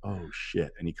goes, oh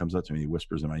shit, and he comes up to me, he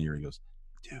whispers in my ear, he goes,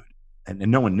 dude, and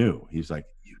no one knew. He's like,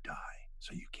 you die,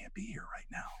 so you can't be here right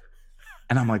now.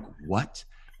 And I'm like, what?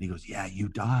 And he goes, yeah, you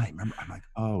die. Remember? I'm like,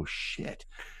 oh shit.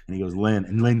 And he goes, Lynn.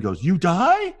 And Lynn goes, you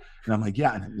die? And I'm like,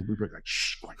 yeah. And we were like,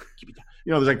 shh, keep it down.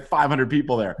 There's like 500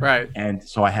 people there. Right. And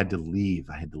so I had to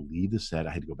leave. I had to leave the set. I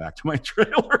had to go back to my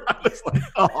trailer. I was like,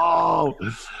 oh.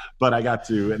 But I got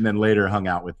to, and then later hung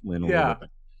out with Lynn a little bit.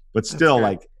 But still,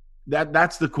 like,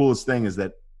 that's the coolest thing, is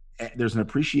that there's an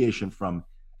appreciation from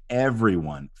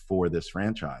everyone for this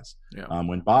franchise.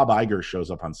 When Bob Iger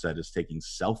shows up on set, is taking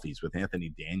selfies with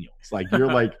Anthony Daniels. Like,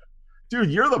 you're like, dude,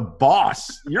 you're the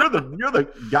boss. You're the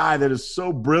guy that is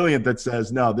so brilliant that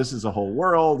says, no, this is a whole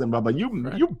world and blah, blah.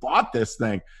 You bought this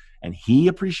thing. And he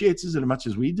appreciates it as much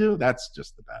as we do. That's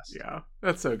just the best. Yeah,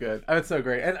 that's so good. That's so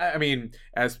great. And I mean,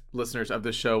 as listeners of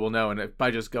this show will know, and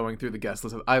by just going through the guest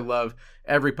list, I love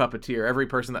every puppeteer, every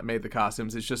person that made the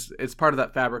costumes. It's part of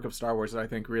that fabric of Star Wars that I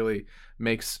think really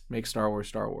makes Star Wars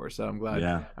Star Wars. So I'm glad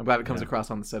it comes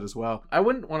across on the set as well. I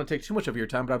wouldn't want to take too much of your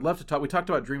time, but I'd love to talk. We talked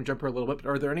about Dream Jumper a little bit, but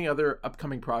are there any other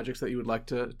upcoming projects that you would like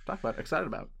to talk about, excited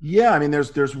about? Yeah, I mean,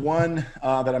 there's one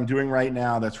that I'm doing right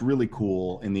now that's really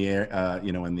cool in the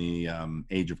in the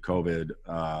age of COVID,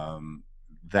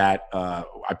 that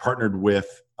I partnered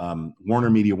with Warner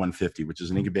Media 150, which is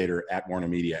an incubator at Warner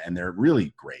Media, and they're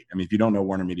really great. I mean, if you don't know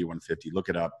Warner Media 150, look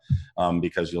it up,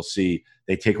 because you'll see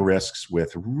they take risks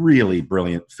with really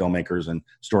brilliant filmmakers and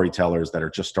storytellers that are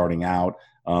just starting out,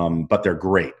 but they're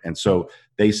great. And so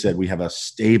they said, we have a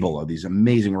stable of these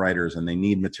amazing writers and they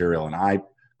need material. And I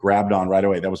grabbed on right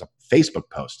away. That was a Facebook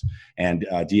post. And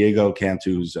Diego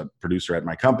Cantu, who's a producer at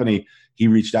my company, he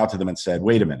reached out to them and said,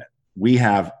 wait a minute. We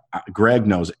have, Greg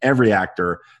knows every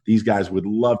actor. These guys would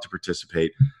love to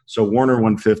participate. So Warner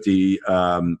 150,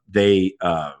 they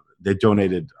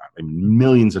donated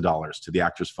millions of dollars to the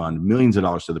Actors Fund, millions of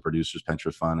dollars to the Producers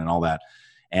Pension Fund and all that.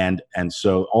 And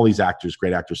so all these actors,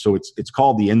 great actors. So it's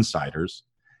called The Insiders.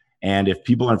 And if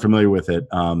people aren't familiar with it,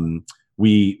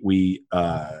 we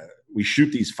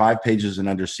shoot these 5 pages and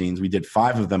under scenes. We did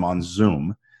 5 of them on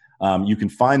Zoom. You can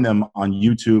find them on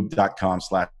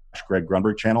youtube.com/Greg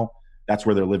Grunberg channel. That's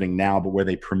where they're living now, but where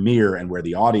they premiere and where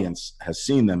the audience has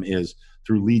seen them is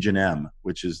through Legion M,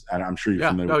 which is, and I'm sure you're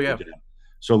familiar with Legion M.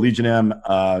 So Legion M,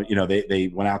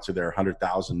 they went out to their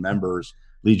 100,000 members,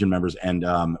 Legion members, and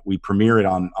we premiere it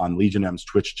on Legion M's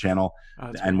Twitch channel,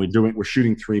 and we're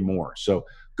shooting 3 more. So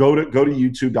go to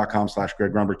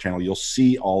youtube.com/Greg Grunberg channel. You'll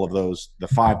see all of those, the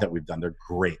 5 that we've done. They're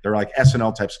great. They're like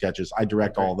SNL type sketches. I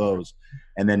direct all those.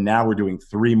 And then now we're doing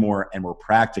 3 more, and we're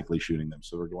practically shooting them.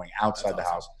 So we're going outside the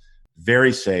house,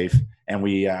 very safe. And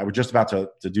we're just about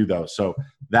to do those. So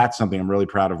that's something I'm really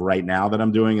proud of right now that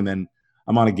I'm doing. And then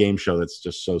I'm on a game show that's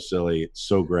just so silly. It's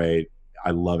so great.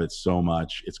 I love it so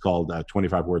much. It's called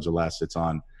 25 Words or Less. It's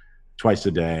on twice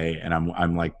a day, and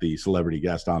I'm like the celebrity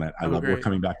guest on it. We're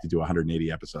coming back to do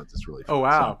 180 episodes. It's really fun. Oh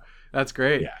wow, that's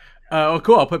great. Yeah. Well,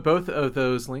 cool. I'll put both of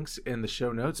those links in the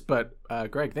show notes. But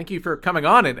Greg, thank you for coming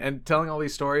on and telling all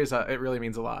these stories. It really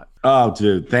means a lot. Oh,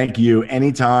 dude, thank you.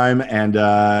 Anytime. And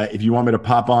if you want me to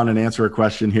pop on and answer a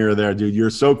question here or there, dude, you're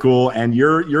so cool. And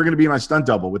you're going to be my stunt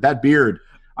double with that beard.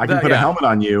 I can put a helmet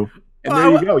on you. And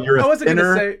there you go. You're a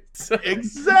thinner.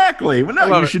 Exactly. Well,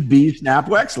 no, you should be Snap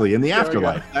Wexley in the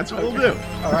afterlife. That's what we'll do.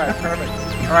 All right. Perfect.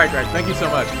 All right, Greg. Thank you so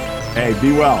much. Hey,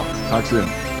 be well. Talk soon.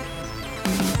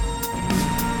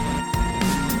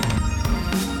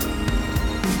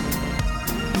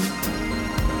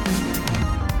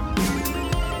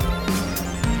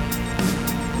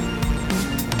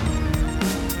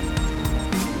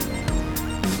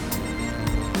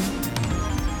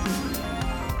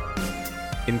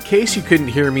 In case you couldn't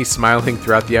hear me smiling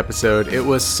throughout the episode, it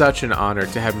was such an honor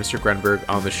to have Mr. Grunberg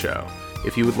on the show.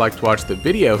 If you would like to watch the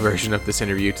video version of this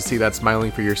interview to see that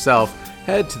smiling for yourself,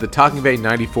 head to the Talking Bay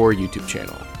 94 YouTube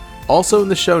channel. Also in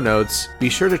the show notes, be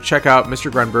sure to check out Mr.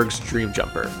 Grunberg's Dream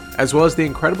Jumper, as well as the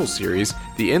incredible series,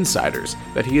 The Insiders,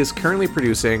 that he is currently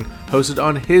producing, hosted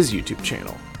on his YouTube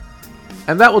channel.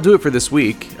 And that will do it for this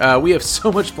week. We have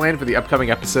so much planned for the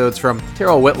upcoming episodes, from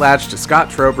Terrell Whitlatch to Scott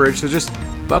Trowbridge, so just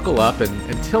buckle up,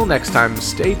 and until next time,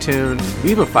 stay tuned,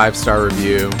 leave a 5-star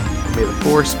review, and may the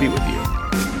Force be with you.